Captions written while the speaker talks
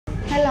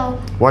Hello.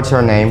 What's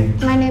your name?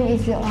 My name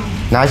is Diệu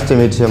Anh. Nice to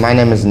meet you. My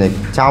name is Nick.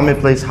 Tell me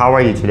please, how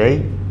are you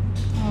today?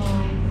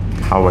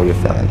 How are you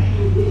feeling?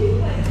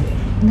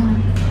 No,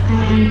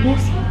 I am good.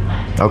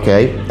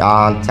 Okay.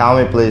 Tell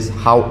me please,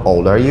 how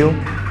old are you?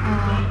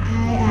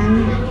 I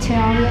am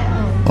 12 years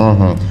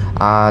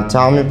old.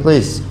 Tell me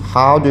please,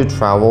 how do you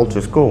travel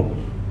to school?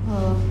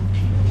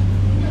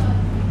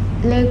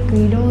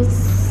 Leguido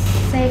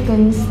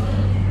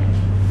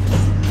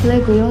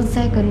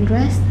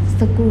secondary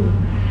school.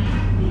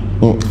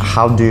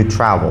 How do you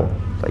travel?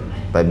 Like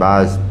by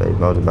bus, by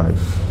motorbike?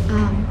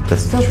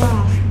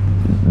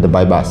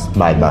 By bus.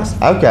 By bus.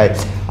 Okay.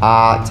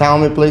 Tell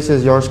me please,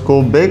 is your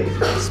school big,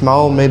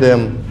 small,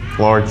 medium,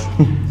 large?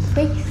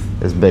 Big.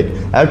 It's big.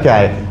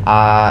 Okay.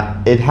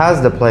 It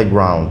has the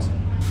playground.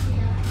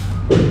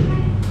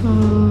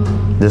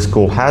 The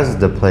school has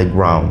the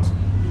playground.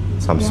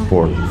 Some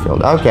sport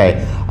field.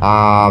 Okay.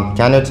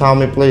 Can you tell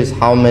me please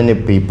how many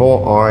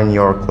people are in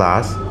your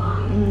class? I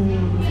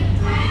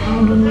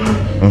don't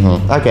know.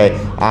 Okay.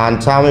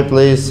 And tell me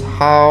please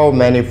how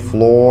many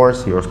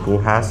floors your school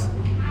has?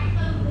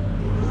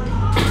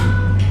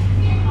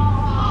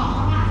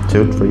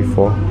 2, 3,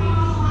 4.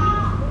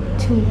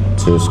 2.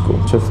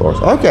 2 floors.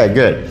 Okay,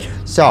 good.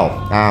 So,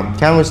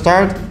 can we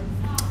start?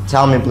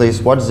 Tell me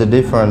please, what is the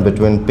difference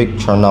between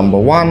picture number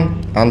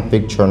 1 and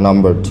picture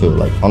number 2?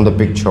 Like on the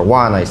picture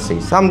 1 I see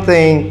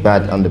something,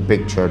 but on the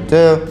picture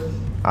 2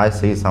 I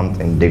see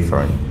something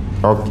different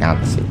or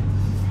can't see.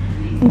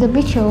 In the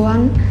picture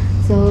 1,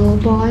 the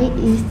boy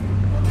is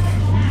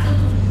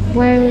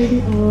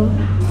wearing a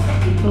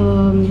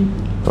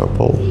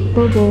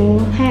purple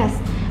hat.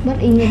 But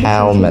in the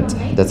helmet.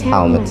 That's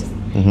helmet.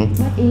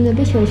 But in the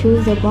picture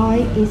 2, the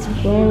boy is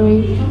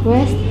wearing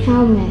red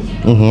helmet.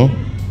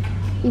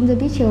 In the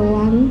picture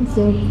 1,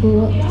 the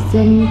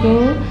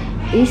girl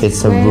is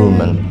it's a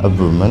woman. A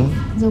woman.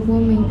 The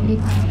woman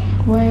is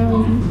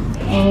wearing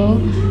a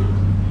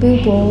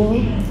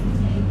purple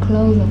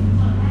clothes.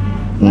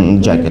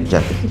 Jacket.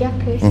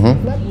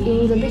 But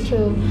in the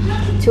picture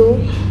 2,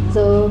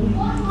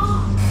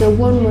 the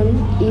woman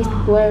is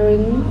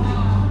wearing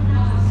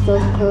the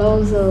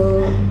clothes,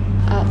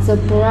 the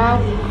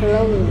brown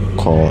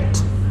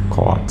clothes.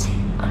 Coat.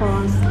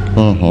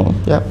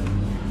 Yep.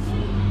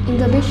 In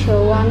the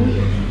picture 1,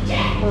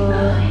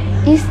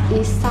 it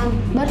is sun,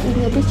 but in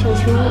the picture 2,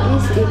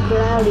 it is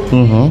cloudy.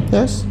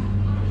 Yes.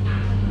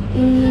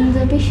 In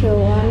the picture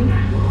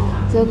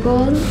 1, the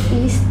girl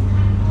is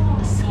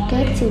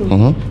skating,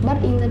 but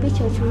in the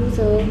picture 2,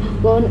 the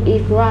girl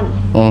is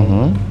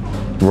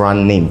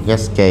running.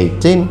 Yes,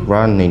 skating,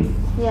 running.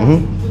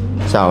 Yes.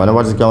 So, and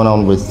what is going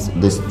on with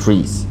these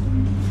trees?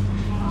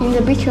 In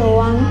the picture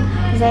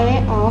 1,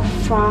 there are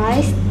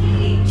 5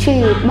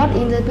 trees, but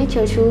in the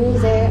picture 2,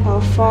 there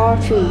are 4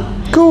 trees.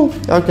 Cool.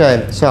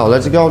 Okay, so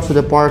let's go to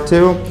the part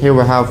 2. Here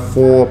we have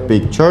 4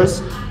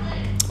 pictures.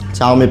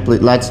 Tell me,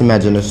 please. Let's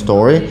imagine a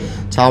story.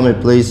 Tell me,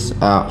 please,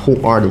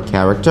 who are the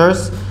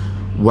characters,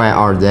 where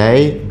are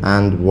they,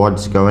 and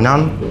what's going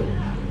on?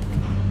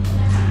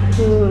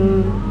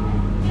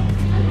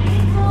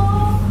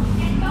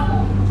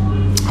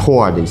 Who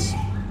are these?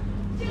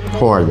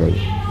 Who are they?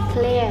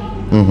 Claire.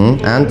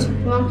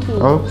 And? Monkey.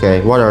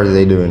 Okay, what are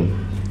they doing?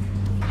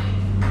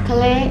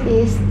 Claire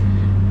is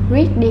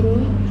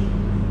reading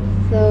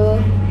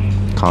the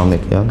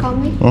Comic, yeah?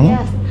 comic,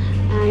 yes.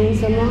 And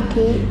the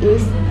monkey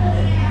is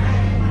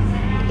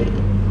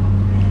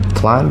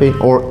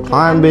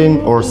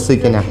climbing or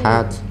seeking a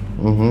hat.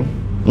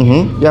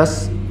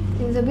 Yes.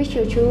 In the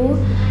picture 2,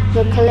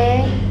 the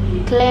Claire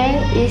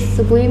is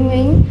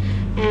swimming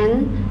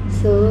and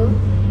the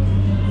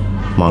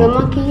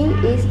monkey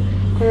is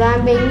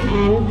climbing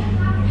and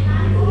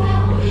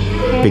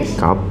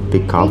pick up the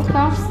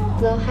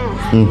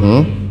hat.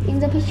 In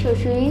the picture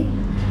 3,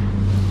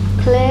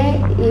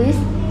 Claire is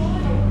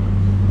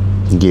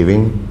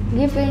giving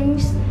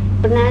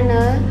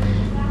banana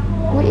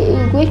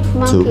with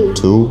monkey.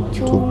 To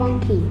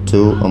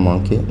a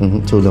monkey.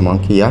 To the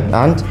monkey,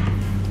 yeah. And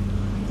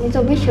in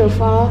the picture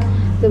 4,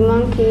 the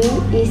monkey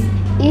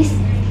is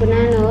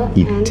banana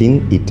eating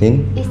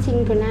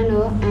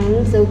banana,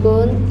 and the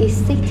girl is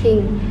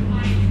sitting.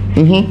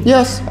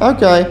 Yes.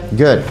 Okay.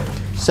 Good.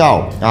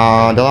 So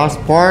the last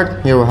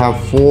part, here we have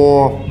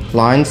 4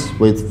 lines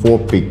with 4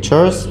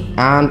 pictures,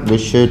 and we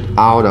shoot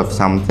out of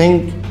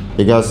something,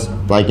 because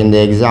like in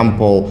the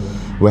example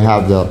we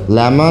have the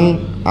lemon,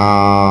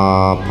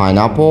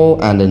 pineapple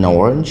and an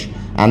orange,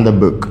 and the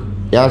book.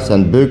 Yes,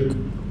 and book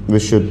we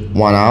should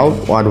one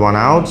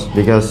out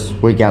because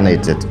we can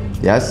eat it.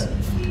 Yes?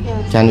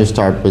 Yes. Can you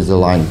start with the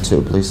line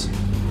 2, please?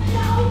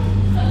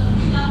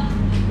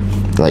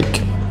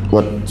 Like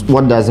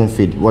what doesn't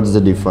fit? What's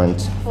the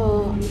difference?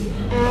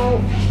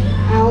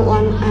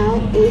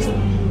 L1 is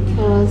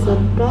the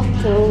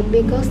doctor,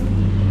 because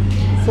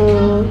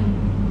the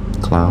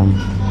Clown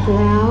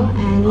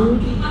and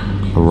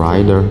a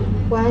rider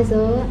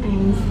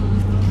and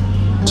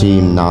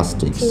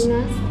gymnastics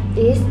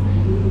is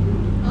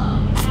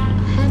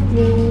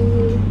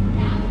having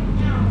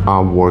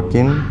are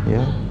working.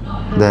 Yeah,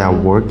 they are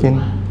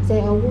working. They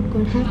are work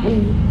on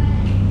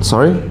happy.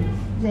 Sorry?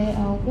 They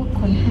are work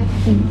on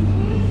happy.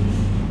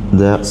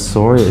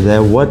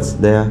 They're what's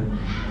there?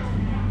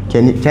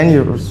 Can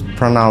you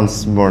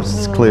pronounce more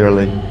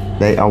clearly?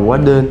 They are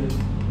what doing?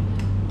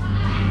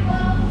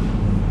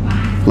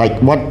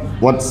 Like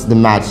what's the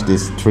match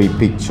these three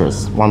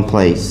pictures? One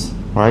place,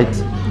 right?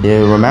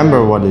 You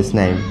remember what is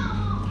name?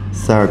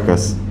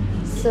 Circus.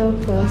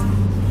 Circus.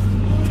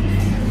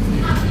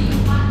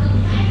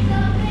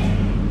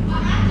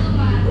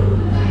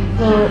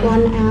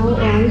 One out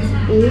one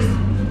is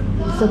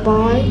the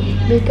boy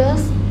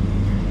because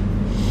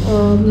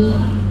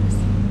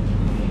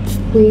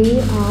we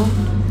are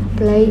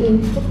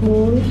playing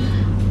football,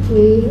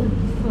 we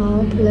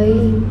are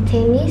playing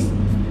tennis,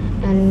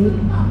 and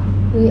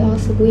we are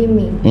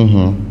swimming.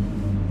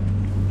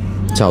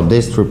 So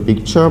these three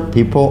picture,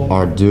 people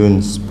are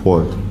doing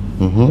sport.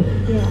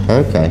 Yeah.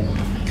 Okay.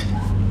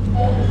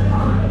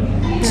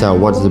 So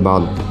what's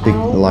about big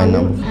line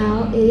number?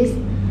 How is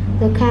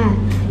the car?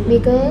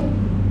 Because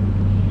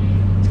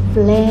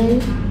plane,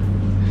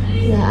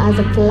 the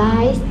other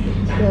place,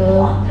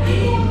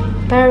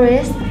 the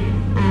Paris,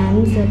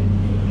 and the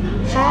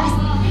cat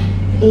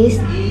is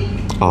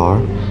Are.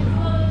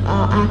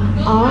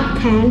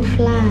 can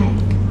fly.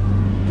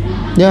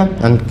 Yeah,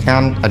 and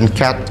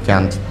cat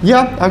can't.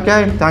 Yeah,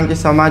 okay, thank you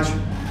so much.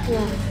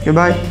 Yeah.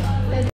 Goodbye.